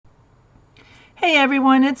Hey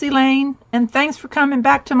everyone, it's Elaine, and thanks for coming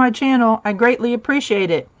back to my channel. I greatly appreciate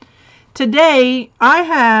it. Today, I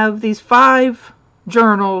have these 5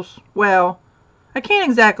 journals. Well, I can't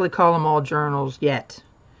exactly call them all journals yet,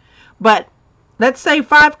 but let's say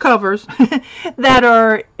 5 covers that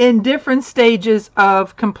are in different stages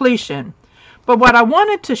of completion. But what I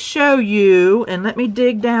wanted to show you, and let me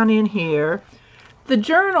dig down in here, the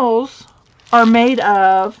journals are made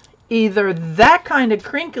of either that kind of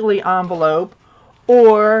crinkly envelope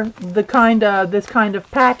or this kind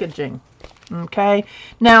of packaging. Okay,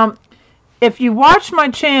 now if you watch my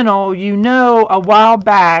channel, you know a while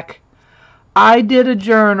back I did a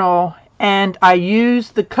journal and I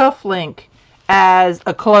used the cufflink as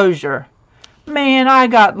a closure. Man, I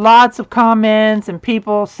got lots of comments and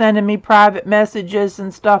people sending me private messages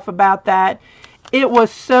and stuff about that. It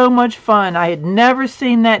was so much fun. I had never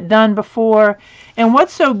seen that done before. And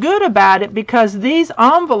what's so good about it, because these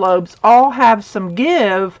envelopes all have some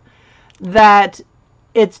give, that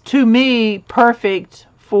it's, to me, perfect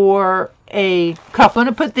for a cuff. I'm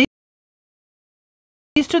going to put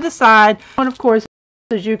these to the side. And of course,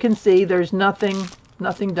 as you can see, there's nothing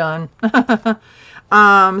done.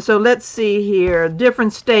 So let's see here.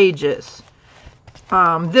 Different stages.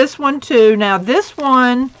 This one too. Now this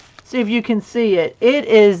one, see if you can see it. It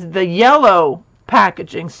is the yellow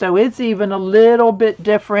packaging, so it's even a little bit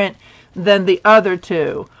different than the other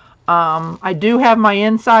two. I do have my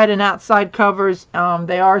inside and outside covers.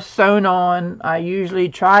 They are sewn on. I usually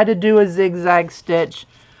try to do a zigzag stitch.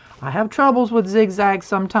 I have troubles with zigzags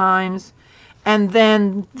sometimes. And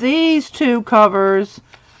then these two covers,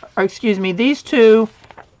 or excuse me, these two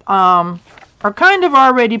are kind of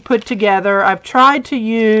already put together. I've tried to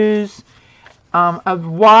use a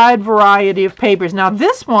wide variety of papers. Now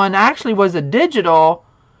this one actually was a digital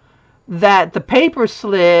that the paper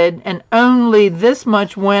slid and only this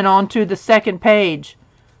much went onto the second page.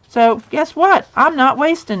 So guess what? I'm not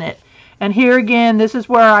wasting it. And here again, this is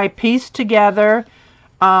where I pieced together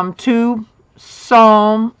 2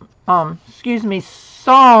 songs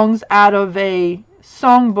out of a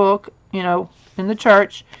songbook, you know, in the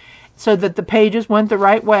church, so that the pages went the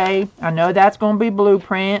right way. I know that's going to be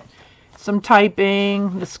blueprint. Some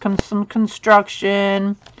typing, some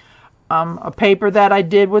construction, a paper that I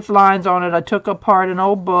did with lines on it. I took apart an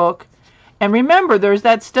old book. And remember, there's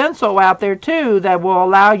that stencil out there too that will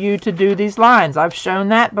allow you to do these lines. I've shown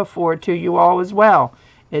that before to you all as well.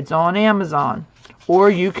 It's on Amazon.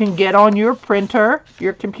 Or you can get on your printer,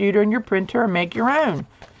 your computer and your printer, and make your own.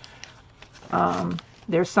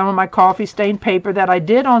 There's some of my coffee stained paper that I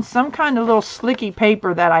did on some kind of little slicky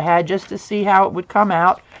paper that I had just to see how it would come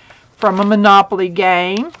out, from a Monopoly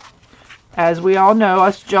game. As we all know,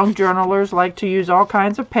 us junk journalers like to use all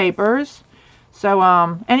kinds of papers. So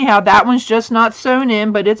anyhow, that one's just not sewn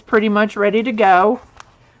in, but it's pretty much ready to go.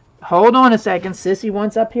 Hold on a second. Sissy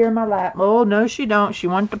wants up here in my lap. Oh, no she don't. She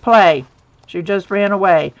wanted to play. She just ran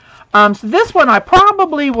away. So this one I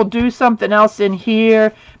probably will do something else in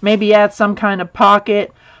here. Maybe add some kind of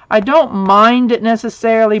pocket. I don't mind it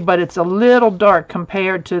necessarily, but it's a little dark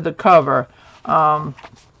compared to the cover.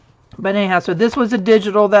 But anyhow, so this was a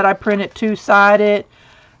digital that I printed 2-sided.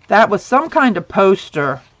 That was some kind of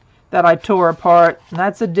poster that I tore apart. And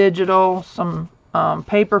that's a digital. Some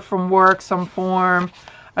paper from work, some form.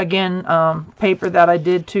 Again, paper that I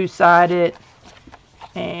did 2-sided.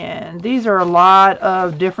 And these are a lot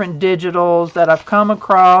of different digitals that I've come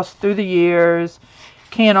across through the years.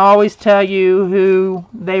 Can't always tell you who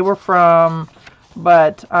they were from,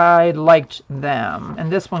 but I liked them.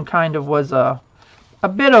 And this one kind of was a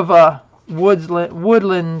bit of a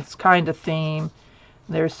woodlands kind of theme.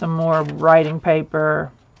 There's some more writing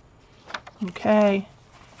paper. Okay,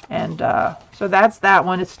 and so that's that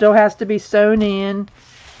one. It still has to be sewn in.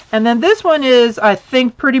 And then this one is, I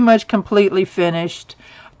think, pretty much completely finished.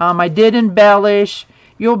 I did embellish.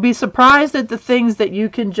 You'll be surprised at the things that you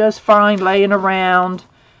can just find laying around.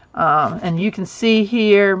 And you can see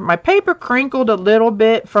here, my paper crinkled a little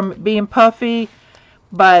bit from it being puffy,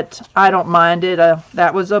 but I don't mind it.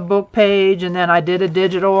 That was a book page, and then I did a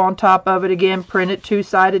digital on top of it again, printed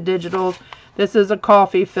 2-sided digitals. This is a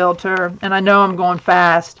coffee filter, and I know I'm going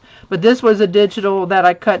fast, but this was a digital that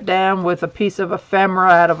I cut down with a piece of ephemera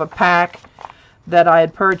out of a pack that I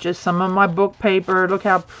had purchased. Some of my book paper, look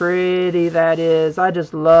how pretty that is. I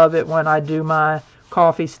just love it when I do my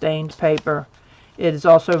coffee stained paper. It is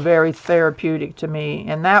also very therapeutic to me.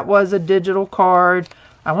 And that was a digital card.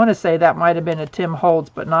 I want to say that might have been a Tim Holtz,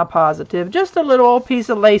 but not positive. Just a little old piece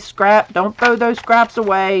of lace scrap. Don't throw those scraps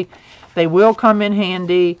away. They will come in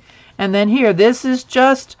handy. And then here, this is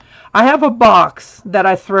just I have a box that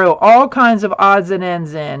I throw all kinds of odds and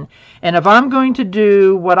ends in. And if I'm going to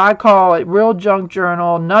do what I call a real junk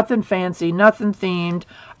journal, nothing fancy, nothing themed,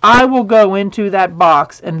 I will go into that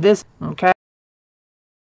box. And this, okay?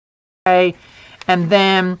 And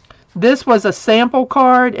then this was a sample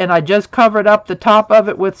card, and I just covered up the top of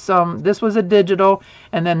it with some, this was a digital,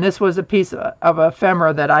 and then this was a piece of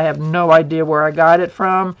ephemera that I have no idea where I got it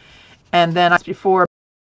from. And then I before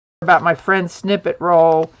about my friend's snippet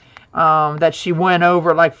roll that she went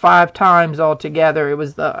over like 5 times altogether. It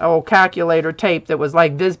was the old calculator tape that was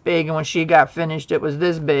like this big, and when she got finished it was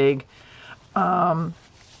this big. And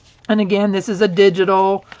again, this is a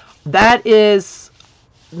digital. That is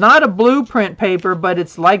not a blueprint paper, but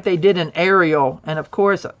it's like they did an aerial, and of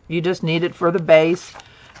course you just need it for the base.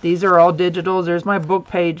 These are all digitals. There's my book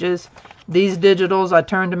pages. These digitals, I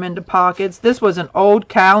turned them into pockets. This was an old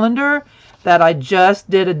calendar that I just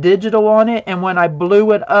did a digital on it, and when I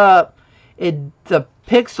blew it up, the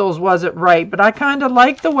pixels wasn't right, but I kind of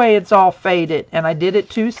like the way it's all faded, and I did it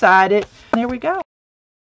two-sided. There we go.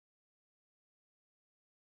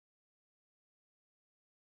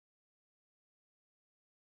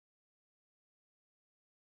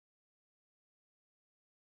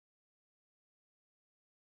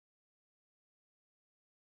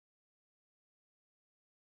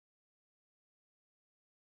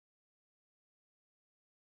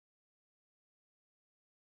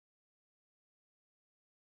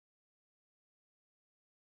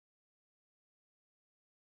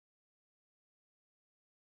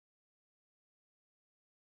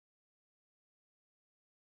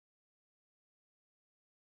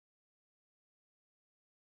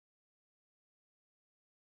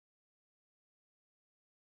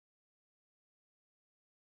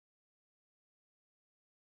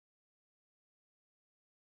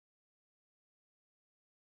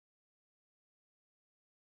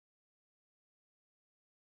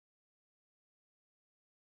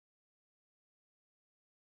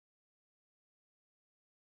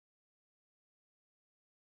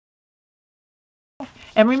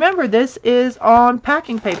 And remember, this is on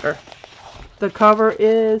packing paper. The cover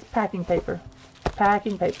is packing paper.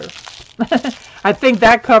 Packing paper. I think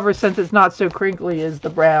that cover, since it's not so crinkly as the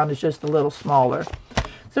brown, is just a little smaller.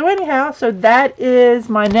 So anyhow, so that is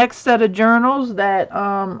my next set of journals that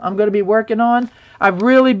I'm going to be working on. I've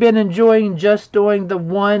really been enjoying just doing the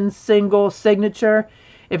one single signature.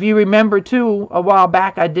 If you remember too, a while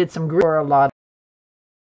back I did some for a lot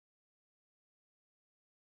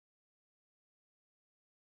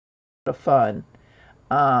of fun.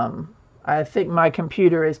 I think my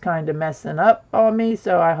computer is kind of messing up on me,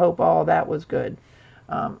 so I hope all that was good.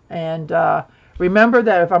 Remember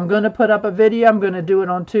that if I'm going to put up a video, I'm going to do it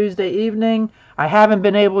on Tuesday evening. I haven't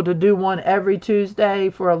been able to do one every Tuesday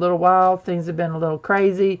for a little while. Things have been a little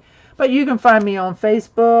crazy. But you can find me on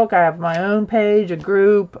Facebook. I have my own page, a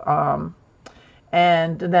group,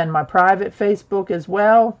 and then my private Facebook as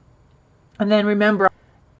well. And then remember,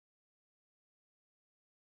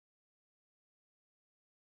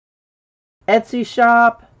 Etsy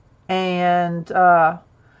shop, and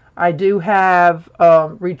I do have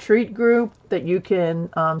a retreat group that you can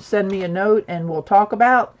send me a note and we'll talk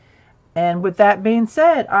about. And with that being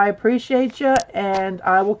said, I appreciate you, and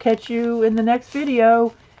I will catch you in the next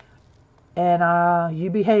video. And you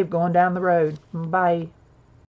behave going down the road. Bye.